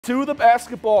To the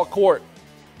basketball court.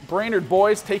 Brainerd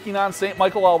boys taking on St.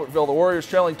 Michael-Albertville. The Warriors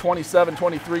trailing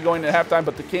 27-23 going to halftime,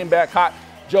 but they came back hot.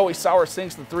 Joey Sauer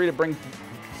sinks the three to bring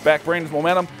back Brainerd's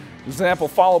momentum. Example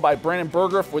followed by Brandon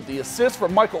Bergriff with the assist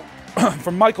from Michael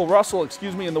Russell, and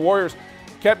the Warriors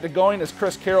kept it going as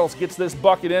Chris Carrolls gets this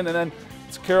bucket in, and then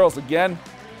it's Carrolls again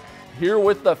here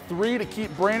with the three to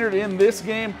keep Brainerd in this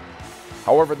game.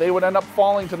 However, they would end up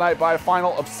falling tonight by a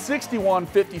final of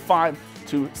 61-55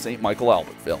 to St.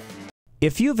 Michael-Albertville.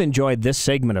 If you've enjoyed this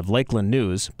segment of Lakeland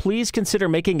News, please consider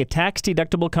making a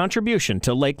tax-deductible contribution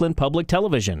to Lakeland Public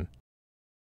Television.